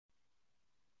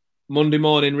Monday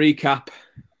morning recap.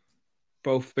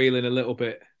 Both feeling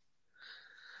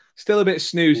still a bit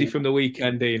snoozy from the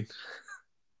weekend, Dean.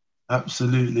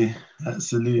 Absolutely. I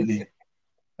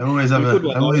always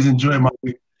enjoy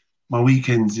my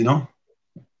weekends, you know.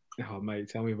 Oh, mate,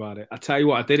 tell me about it. I tell you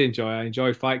what, I did enjoy. I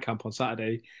enjoyed fight camp on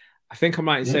Saturday. I think I'm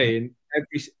right in saying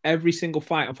every single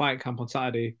fight on fight camp on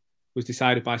Saturday was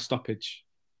decided by stoppage,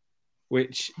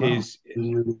 which is,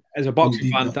 as a boxing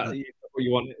fan, that's what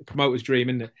you want. Promoter's dream,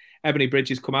 isn't it? Ebanie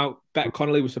Bridges come out. Bet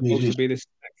Connolly was supposed to be this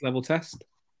next level test.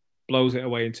 Blows it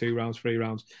away in 2 rounds, 3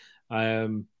 rounds.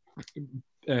 Mark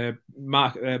Bennett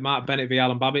v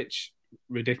Alen Babic,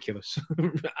 ridiculous.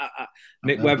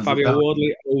 Nick Webb, Fabio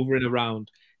Wardley, over in a round.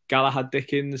 Galahad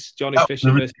Dickens, Johnny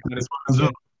Fisher versus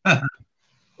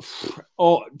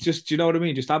or just, do you know what I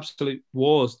mean? Just absolute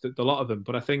wars, the lot of them.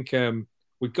 But I think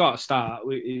we've got to start.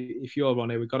 If you're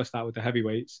on here, we've got to start with the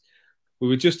heavyweights. We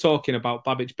were just talking about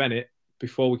Babic Bennett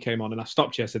before we came on, and I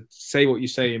stopped you. I said, "Say what you're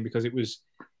saying," because it was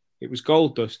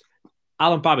gold dust.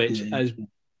 Alen Babic has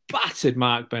battered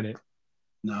Mark Bennett,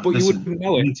 but you wouldn't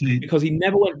know it because he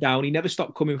never went down. He never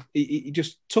stopped coming. He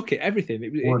just took it, everything.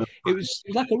 It was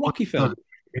like a Rocky film.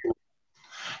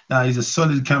 Nah, he's a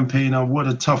solid campaigner. What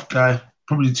a tough guy.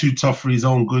 Probably too tough for his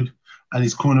own good, and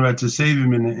his corner had to save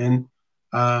him in the end.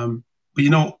 But you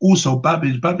know, also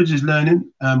Babic is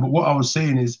learning. But what I was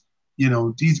saying is, you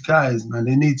know, these guys, man,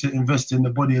 they need to invest in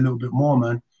the body a little bit more,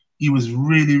 man. He was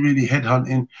really, really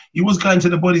headhunting. He was going to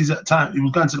the bodies at times. He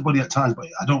was going to the body at times, but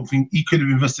I don't think he could have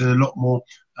invested a lot more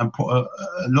and put a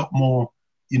lot more,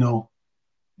 you know,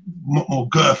 more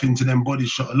girth into them body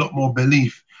shot, a lot more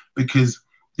belief, because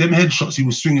them headshots he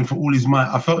was swinging for all his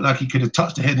might. I felt like he could have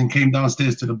touched the head and came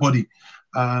downstairs to the body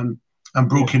and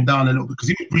broke him down a little bit because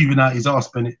he was breathing out his arse,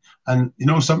 Bennett. And, you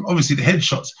know, obviously the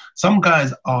headshots, some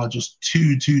guys are just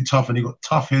too tough and they got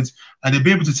tough heads and they'll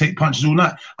be able to take punches all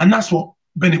night. And that's what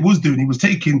Bennett was doing. He was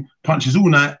taking punches all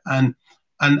night and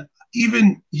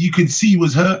even you could see he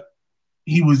was hurt.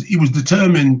 He was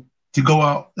determined to go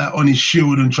out on his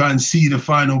shield and try and see the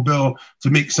final bell to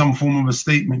make some form of a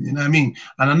statement, you know what I mean?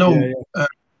 And I know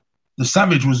the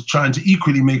Savage was trying to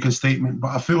equally make a statement, but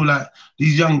I feel like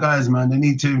these young guys, man, they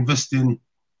need to invest in,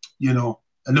 you know,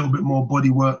 a little bit more body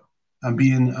work and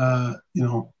being, you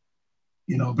know,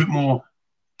 a bit more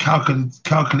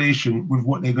calculation with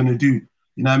what they're going to do.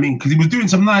 You know what I mean? Because he was doing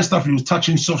some nice stuff. He was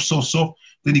touching soft.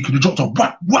 Then he could have dropped off,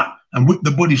 whap, and whipped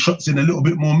the body shots in a little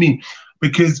bit more mean.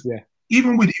 Because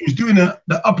even when he was doing the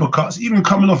uppercuts, even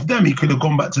coming off them, he could have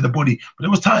gone back to the body. But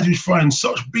there was times he was throwing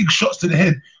such big shots to the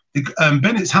head.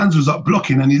 Bennett's hands was up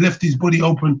blocking, and he left his body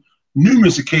open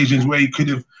numerous occasions where he could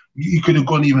have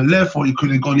gone even left or he could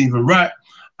have gone even right.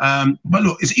 But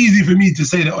look, it's easy for me to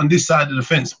say that on this side of the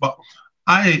fence, but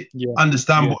I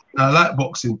understand boxing. I like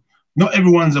boxing. Not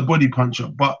everyone's a body puncher,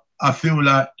 but I feel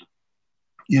like,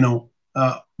 you know,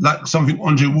 like something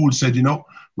Andre Ward said, you know,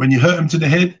 when you hurt him to the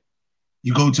head,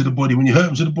 you go to the body. When you hurt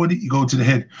him to the body, you go to the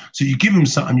head. So you give him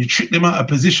something, you trick them out of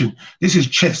position. This is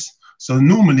chess. So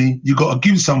normally you got to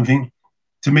give something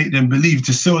to make them believe,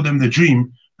 to sell them the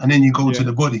dream, and then you go to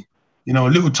the body. You know, a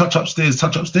little touch upstairs,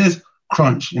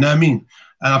 crunch. You know what I mean?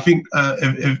 And I think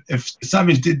if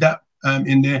Savage did that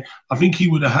in there, I think he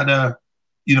would have had a,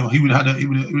 you know, he would have had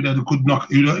a good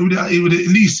knock. He would at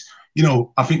least, you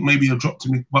know, I think maybe a drop to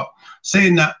me. But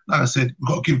saying that, like I said, we've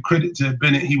got to give credit to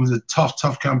Bennett. He was a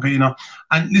tough campaigner.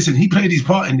 And listen, he played his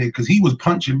part in there because he was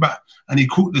punching back and he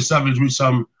caught the Savage with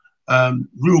some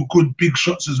real good big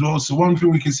shots as well. So one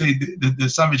thing we can say, the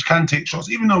Savage can take shots,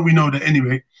 even though we know that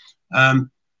anyway.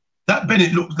 That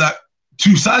Bennett looked like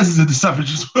 2 sizes of the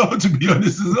Savage as well, to be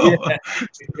honest as well.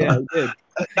 Yeah, he did.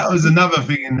 That was another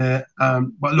thing in there.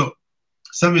 But look,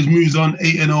 Savage moves on,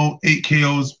 8-0, 8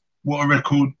 KOs, what a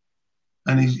record.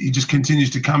 And he just continues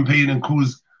to campaign and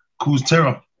cause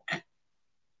terror.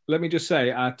 Let me just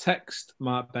say, I text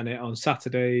Mark Bennett on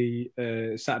Saturday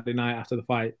night after the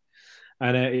fight,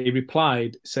 and he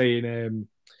replied saying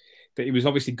that he was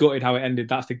obviously gutted how it ended.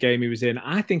 That's the game he was in.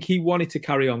 I think he wanted to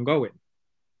carry on going.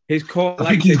 I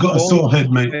think he's got a sore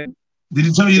head, mate. Did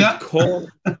he tell you that?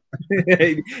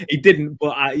 He didn't,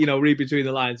 but you know, read between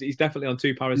the lines. He's definitely on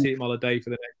 2 paracetamol a day for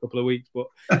the next couple of weeks. But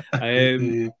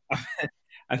I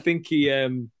think he,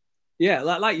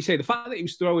 like you say, the fact that he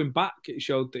was throwing back, it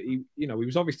showed that he, you know, he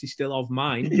was obviously still of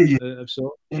mind of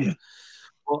sorts. Yeah.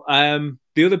 But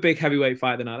the other big heavyweight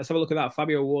fight of the night. Let's have a look at that.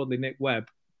 Fabio Wardley, Nick Webb.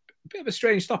 A bit of a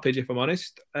strange stoppage, if I'm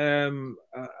honest. I've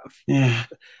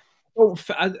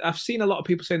seen a lot of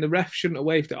people saying the ref shouldn't have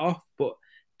waved it off, but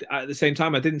at the same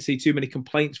time, I didn't see too many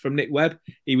complaints from Nick Webb.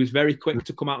 He was very quick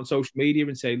to come out on social media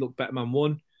and say, look, better man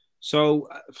won. So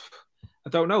I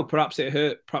don't know. Perhaps it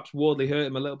hurt. Perhaps Wardley hurt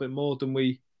him a little bit more than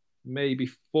we maybe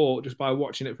thought just by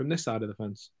watching it from this side of the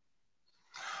fence.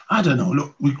 I don't know.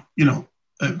 Look,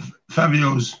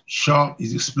 Fabio's sharp.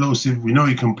 He's explosive. We know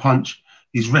he can punch.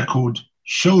 His record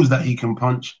shows that he can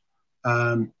punch.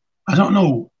 I don't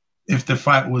know if the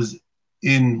fight was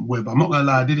in Webb. I'm not gonna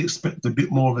lie. I did expect a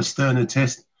bit more of a sterner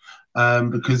test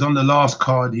because on the last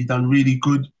card he done really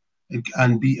good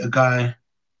and beat a guy,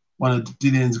 one of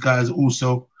Dillian's guys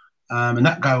also. And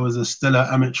that guy was a stellar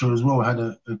amateur as well, had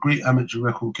a great amateur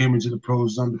record, came into the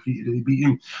pros undefeated, and he beat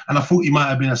him. And I thought he might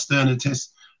have been a sterner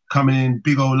test coming in,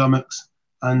 big old lummox.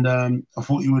 And I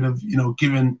thought he would have,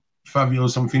 given Fabio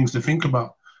some things to think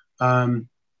about. And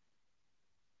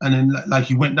then like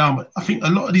he went down. But I think a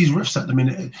lot of these refs at the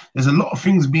minute, there's a lot of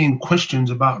things being questioned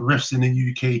about refs in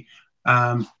the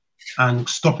UK and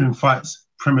stopping fights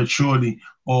prematurely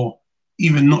or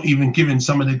even not even giving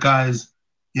some of the guys,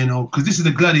 because this is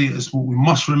a gladiator sport. We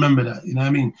must remember that, you know what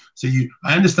I mean? So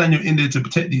I understand you're in there to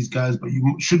protect these guys, but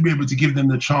you should be able to give them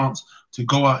the chance to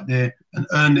go out there and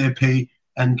earn their pay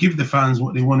and give the fans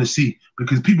what they want to see,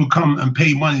 because people come and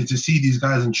pay money to see these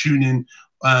guys and tune in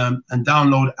and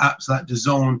download apps like The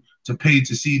Zone to pay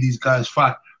to see these guys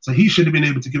fight. So he should have been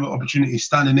able to give an opportunity,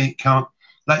 standing 8 count.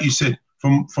 Like you said,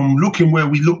 from looking where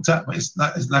we looked at, but it's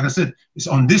like I said, it's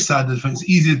on this side of the fence. It's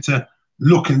easier to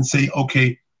look and say,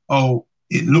 okay,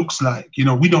 it looks like,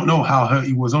 we don't know how hurt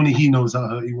he was. Only he knows how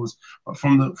hurt he was. But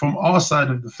from our side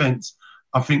of the fence,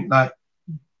 I think like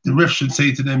the ref should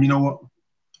say to them, you know what,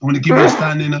 I'm going to give you a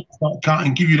standing, start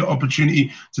counting, give you the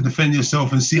opportunity to defend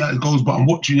yourself and see how it goes. But I'm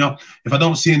watching you. If I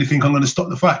don't see anything, I'm going to stop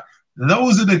the fight.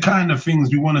 Those are the kind of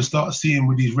things we want to start seeing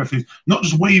with these referees, not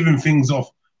just waving things off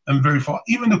and very far.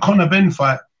 Even the Conor Ben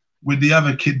fight with the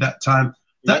other kid that time,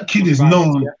 that kid is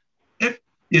known.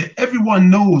 Yeah, everyone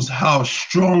knows how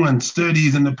strong and sturdy he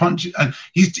is in the punches, and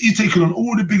he's taken on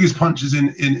all the biggest punches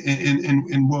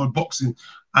in world boxing,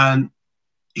 and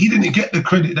he didn't get the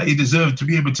credit that he deserved to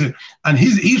be able to. And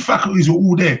his faculties were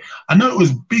all there. I know it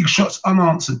was big shots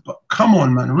unanswered, but come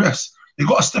on, man, rest. They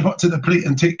got to step up to the plate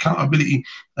and take accountability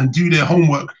and do their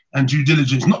homework and due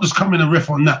diligence. Not just come in and ref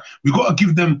on that. We got to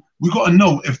give them. We got to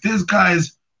know if there's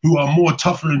guys who are more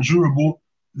tougher and durable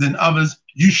than others.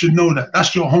 You should know that.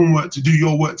 That's your homework to do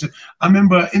your work. I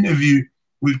remember an interview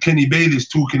with Kenny Bayless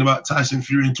talking about Tyson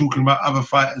Fury and talking about other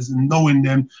fighters and knowing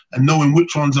them and knowing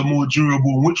which ones are more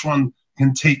durable and which one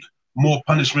can take more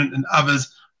punishment than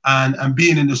others. And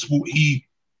being in the sport, he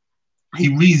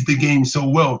reads the game so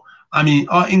well. I mean,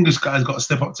 our English guys got to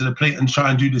step up to the plate and try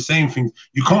and do the same things.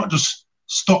 You can't just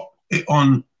stop it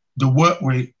on the work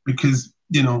rate because,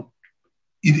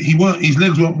 his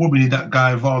legs weren't wobbly, that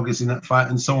guy Vargas, in that fight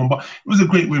and so on. But it was a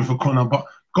great win for Conor. But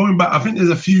going back, I think there's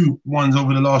a few ones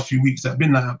over the last few weeks that have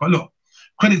been like that. But look,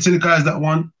 credit to the guys that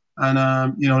won,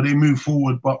 and they move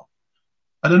forward. But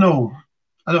I don't know.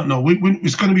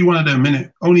 It's going to be one of them,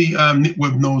 innit? Only Nick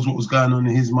Webb knows what was going on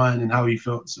in his mind and how he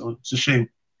felt. So it's a shame.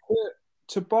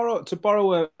 To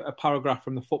borrow a paragraph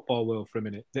from the football world for a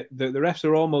minute, the refs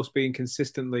are almost being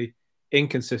consistently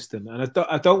inconsistent, and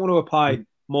I don't want to apply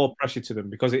more pressure to them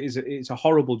because it's a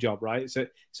horrible job, right? It's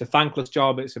a thankless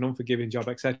job, it's an unforgiving job,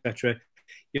 etc.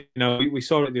 We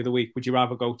saw it the other week. Would you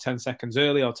rather go 10 seconds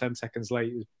early or 10 seconds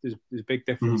late? There's a big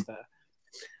difference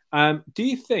there. Do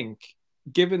you think,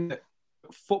 given that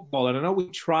football, and I know there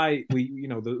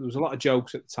was a lot of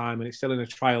jokes at the time, and it's still in a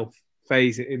trial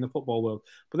phase in the football world,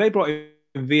 but they brought in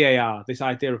VAR, this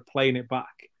idea of playing it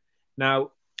back.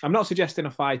 Now, I'm not suggesting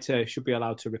a fighter should be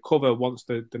allowed to recover once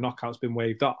the knockout's been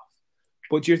waved off.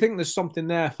 But do you think there's something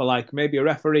there for like maybe a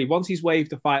referee, once he's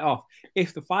waved the fight off,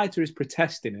 if the fighter is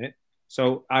protesting it,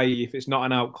 so i.e. if it's not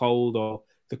an out cold or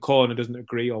the corner doesn't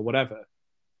agree or whatever,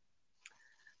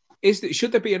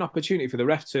 should there be an opportunity for the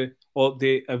ref a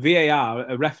VAR,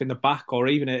 a ref in the back or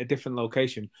even at a different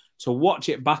location, to watch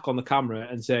it back on the camera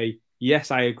and say,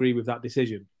 yes, I agree with that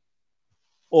decision?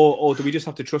 Or do we just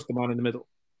have to trust the man in the middle?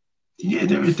 Yeah,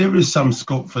 there is some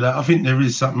scope for that. I think there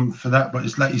is something for that, but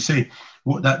it's like you say,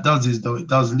 what that does is, though, it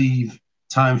does leave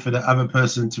time for the other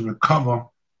person to recover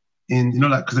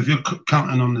because if you're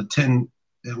counting on the 10,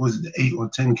 it was the 8 or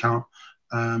 10 count,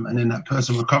 and then that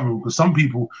person recovering, because some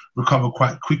people recover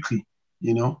quite quickly,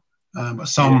 but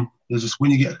some, there's just, when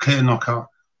you get a clear knockout,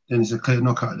 then it's a clear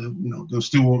knockout. They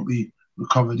still won't be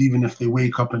recovered, even if they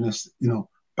wake up and they're,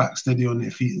 back steady on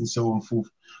their feet and so on forth.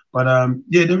 But I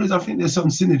think there's some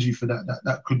synergy for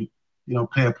that could,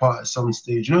 play a part at some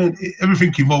stage.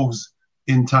 Everything evolves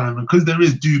in time, and because there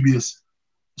is dubious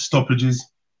stoppages,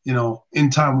 in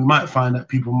time we might find that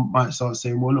people might start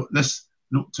saying, well, look, let's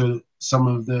look to some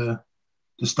of the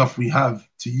stuff we have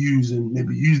to use and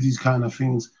maybe use these kind of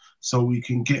things so we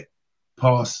can get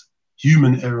past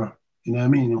human error. You know what I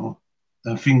mean? Or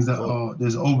things that are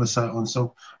there's oversight on.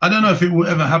 So I don't know if it will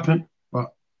ever happen,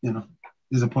 but you know,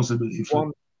 there's a possibility for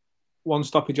it. One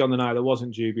stoppage on the night that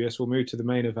wasn't dubious. We'll move to the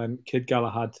main event. Kid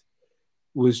Galahad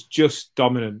was just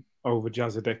dominant over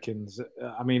Jazza Dickens.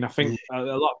 I mean, I think a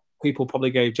lot of people probably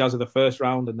gave Jazza the first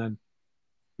round and then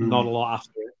not a lot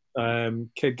after it.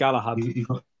 Kid Galahad,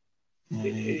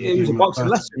 it was a boxing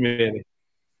lesson, really.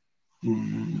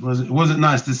 It wasn't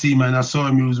nice to see, man. I saw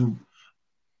him. He was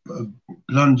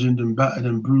bludgeoned and battered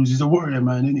and bruised. He's a warrior,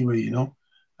 man, anyway, you know.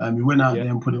 He went out there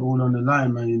and put it all on the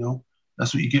line, man, you know.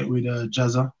 That's what you get with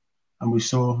Jazza. And we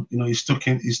saw, you know, he stuck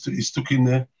in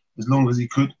there as long as he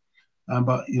could.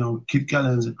 But, you know, Kid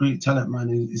Galahad is a great talent, man.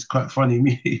 He's quite funny.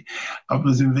 Me, I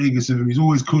was in Vegas with him. He's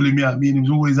always calling me out. Me and he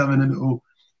was always having a little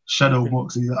shadow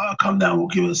box. And he's like, oh, come down, we'll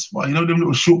give it a spot. You know, them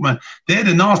little short, man. They're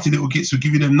the nasty little kids who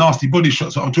give you them nasty body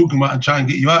shots that I'm talking about and try and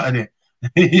get you out of there.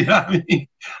 You know what I mean?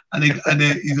 And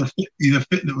he's a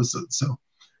fit little son. So,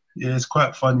 yeah, it's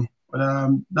quite funny. But,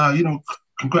 now, you know,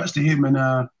 congrats to him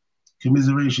and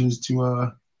commiserations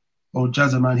to old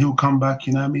Jazza, man. He'll come back,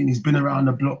 you know what I mean? He's been around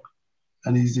the block.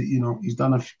 And he's, you know, he's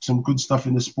done some good stuff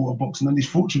in the sport of boxing, and he's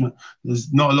fortunate.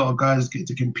 There's not a lot of guys get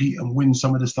to compete and win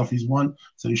some of the stuff he's won,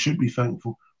 so he should be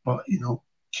thankful. But you know,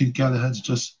 Kid Galahad's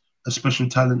just a special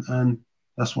talent, and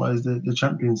that's why he's the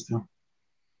champion still.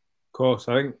 Of course,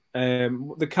 I think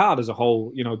the card as a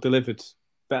whole, you know, delivered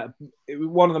better.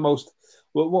 One of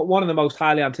the most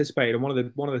highly anticipated and one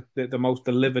of the most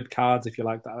delivered cards, if you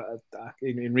like, that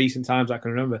in recent times I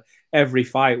can remember. Every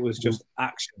fight was just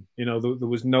action. You know, there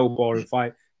was no boring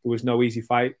fight. There was no easy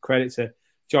fight. Credit to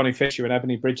Johnny Fisher and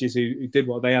Ebanie Bridges who did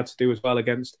what they had to do as well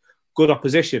against good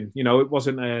opposition. You know, it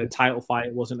wasn't a title fight.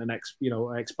 It wasn't an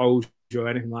exposure or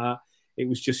anything like that. It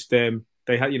was just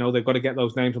they had, you know, they've got to get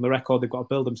those names on the record. They've got to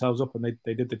build themselves up, and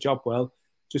they did the job well.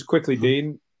 Just quickly,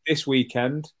 Dean, this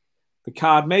weekend, the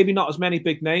card, maybe not as many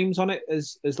big names on it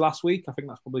as last week. I think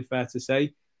that's probably fair to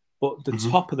say. But the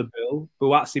top of the bill,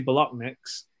 Buatsi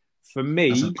Bolotniks, for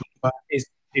me,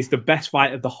 is the best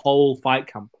fight of the whole fight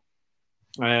camp.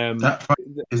 That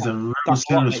fight is a real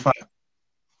serious fight.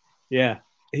 Yeah.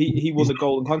 He won the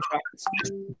golden contract.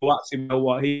 Buatsi know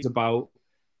what he's about.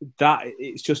 That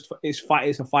it's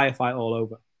a firefight all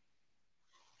over.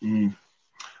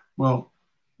 Well,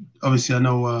 obviously I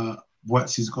know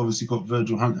Whyte's obviously got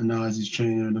Virgil Hunter now as his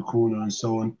trainer in the corner and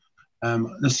so on.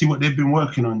 Let's see what they've been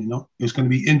working on, you know. It's going to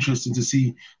be interesting to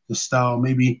see the style.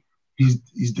 Maybe his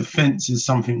defense is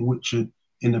something which in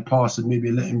the past had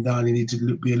maybe let him down. He needs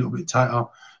to be a little bit tighter.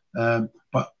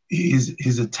 But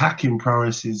his attacking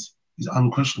prowess is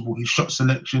unquestionable. His shot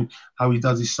selection, how he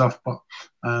does his stuff, but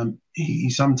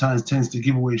he sometimes tends to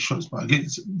give away shots. But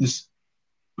against this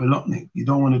Bolotnik, you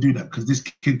don't want to do that because this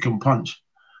kid can punch.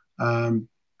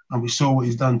 And we saw what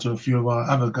he's done to a few of our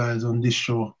other guys on this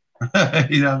show.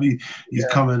 You know what I mean? He's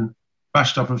come and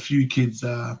bashed up a few kids,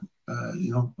 you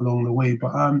know, along the way.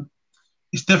 But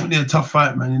it's definitely a tough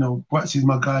fight, man. You know, Whyte's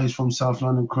my guy. He's from South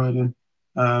London, Croydon.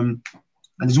 And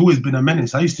he's always been a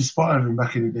menace. I used to spar with him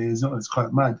back in the day as well. It's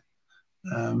quite mad.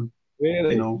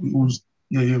 Really? You know, we always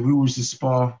used to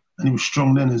spar, and he was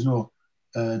strong then as well.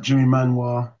 Jimmy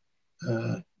Manoir,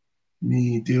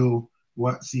 me, Dill,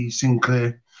 Whyte,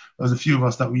 Sinclair. There was a few of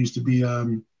us that we used to be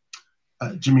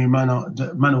at Jimmy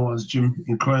Manoir's gym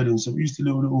in Croydon. So we used to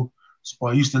little spar.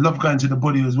 I used to love going to the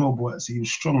body as well, but he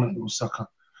was strong, that little sucker.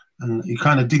 And he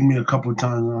kind of digged me a couple of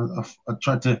times. I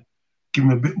tried to give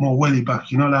him a bit more welly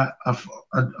back. You know, like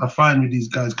I find with these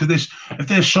guys, because if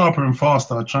they're sharper and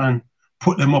faster, I try and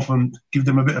put them off and give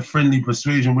them a bit of friendly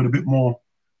persuasion with a bit more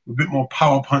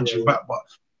power punches back. But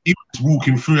he was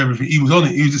walking through everything. He was on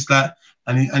it. He was just like,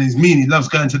 and he's mean. He loves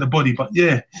going to the body. But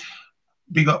yeah,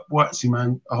 big up Whyte,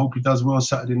 man. I hope he does well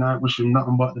Saturday night. Wish him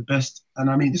nothing but the best. And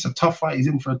I mean, it's a tough fight. He's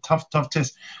in for a tough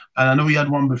test. And I know he had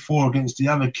one before against the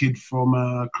other kid from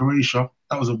Croatia.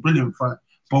 That was a brilliant fight.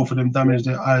 Both of them damaged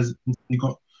their eyes. He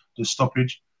got the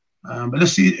stoppage. But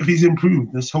let's see if he's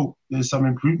improved. Let's hope there's some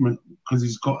improvement because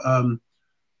he's got,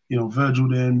 you know, Virgil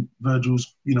there. And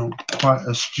Virgil's, you know, quite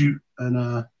astute.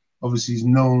 And obviously he's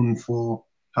known for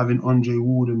having Andre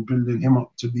Ward and building him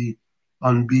up to be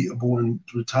unbeatable and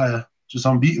retire just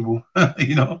unbeatable,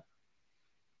 you know.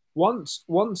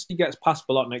 Once he gets past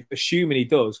Bolotnik, assuming he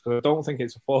does, because I don't think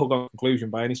it's a foregone conclusion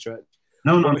by any stretch.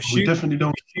 No, we definitely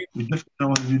don't. We definitely don't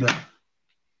want to do that.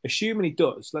 Assuming he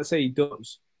does, let's say he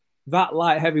does, that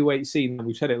light heavyweight scene, and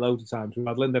we've said it loads of times. We've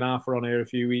had Lyndon Arthur on here a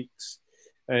few weeks.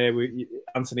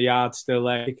 Anthony Yard still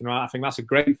there kicking around. I think that's a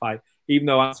great fight, even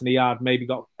though Anthony Yard maybe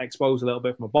got exposed a little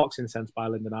bit from a boxing sense by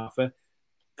Lyndon Arthur.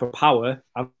 for power,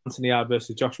 Anthony Yarde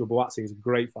versus Joshua Buatsi is a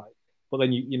great fight. But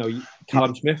then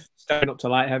Callum Smith stepping up to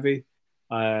light heavy,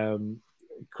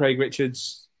 Craig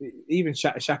Richards, even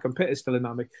Shaq and Pitt is still in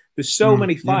that mix. There's so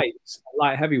many fights at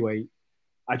light heavyweight.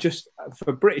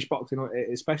 For British boxing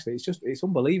especially, it's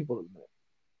unbelievable, isn't it?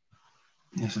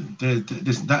 Yes,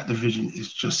 that division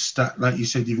is just stacked. Like you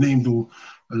said, you've named a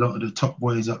lot of the top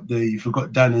boys up there. You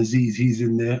forgot Dan Aziz, he's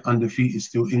in there, undefeated,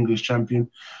 still English champion.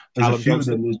 There's Callum a few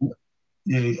Johnson. of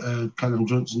them. Callum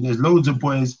Johnson. There's loads of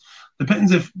boys.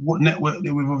 Depends what network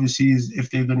they're with, obviously, is if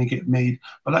they're going to get made.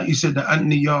 But like you said, the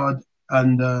Anthony Yarde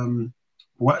and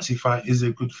Buatsi fight is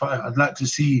a good fight. I'd like to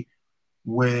see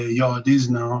where Yarde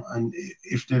is now and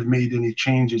if they've made any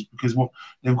changes, because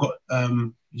they've got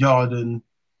Yarde and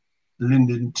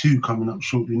Linden 2 coming up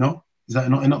shortly, no? Is that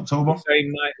not in October? The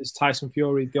same night as Tyson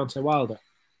Fury, Deontay Wilder.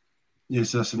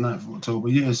 Yes, that's the 9th of October.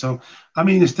 Yeah, so, I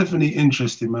mean, it's definitely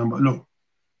interesting, man. But look,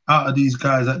 out of these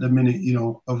guys at the minute,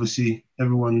 obviously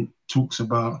everyone talks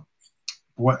about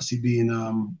Buatsi being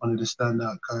one of the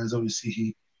standout guys.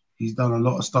 Obviously, he's done a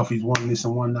lot of stuff. He's won this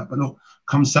and won that. But look,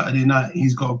 come Saturday night,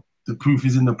 the proof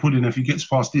is in the pudding. If he gets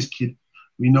past this kid,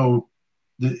 we know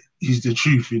that he's the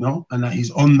truth, and that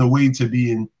he's on the way to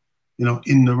being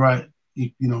in the right,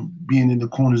 being in the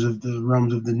corners of the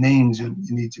realms of the names you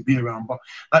need to be around. But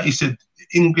like you said,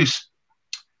 English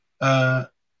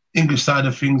side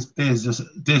of things, there's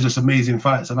just amazing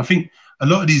fights. And I think a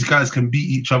lot of these guys can beat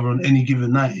each other on any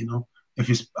given night, if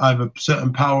it's either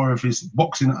certain power, if it's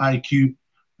boxing IQ.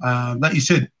 Like you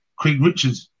said, Craig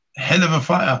Richards, hell of a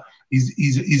fighter.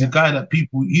 He's a guy that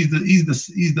he's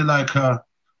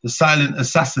the silent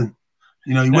assassin.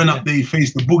 He went up there, he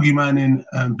faced the boogeyman in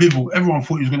Bivol. Everyone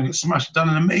thought he was going to get smashed. Done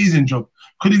an amazing job.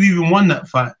 Could have even won that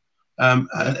fight,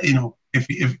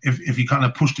 if he kind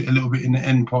of pushed it a little bit in the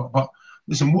end part. But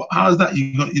listen, how's that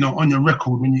you got, on your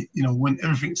record when when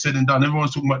everything's said and done,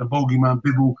 everyone's talking about the bogeyman,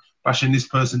 Bivol, bashing this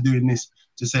person, doing this,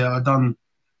 to say I've done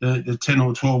the 10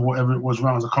 or 12, whatever it was,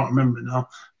 rounds, I can't remember now.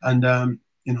 And,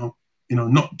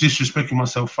 not disrespecting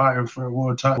myself, fighting for a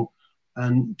world title,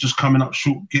 and just coming up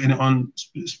short, getting it on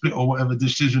split or whatever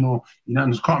decision, or I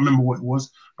can't remember what it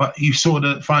was, but he saw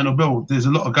the final bell. There's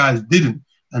a lot of guys didn't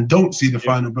and don't see the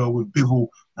final bell with Bivol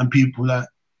and people like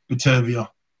Batavia.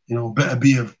 Better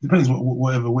be depends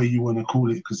whatever way you want to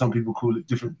call it, because some people call it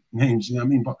different names. You know what I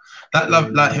mean? But that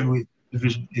light heavyweight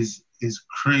division is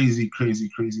crazy, crazy,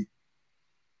 crazy.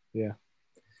 Yeah,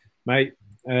 mate.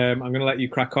 I'm going to let you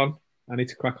crack on. I need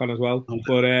to crack on as well.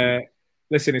 But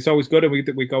listen, it's always good, and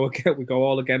we go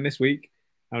all again this week.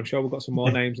 I'm sure we've got some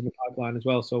more names in the pipeline as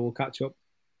well, so we'll catch up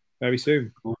very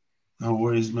soon. No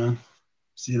worries, man.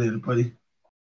 See you later, buddy.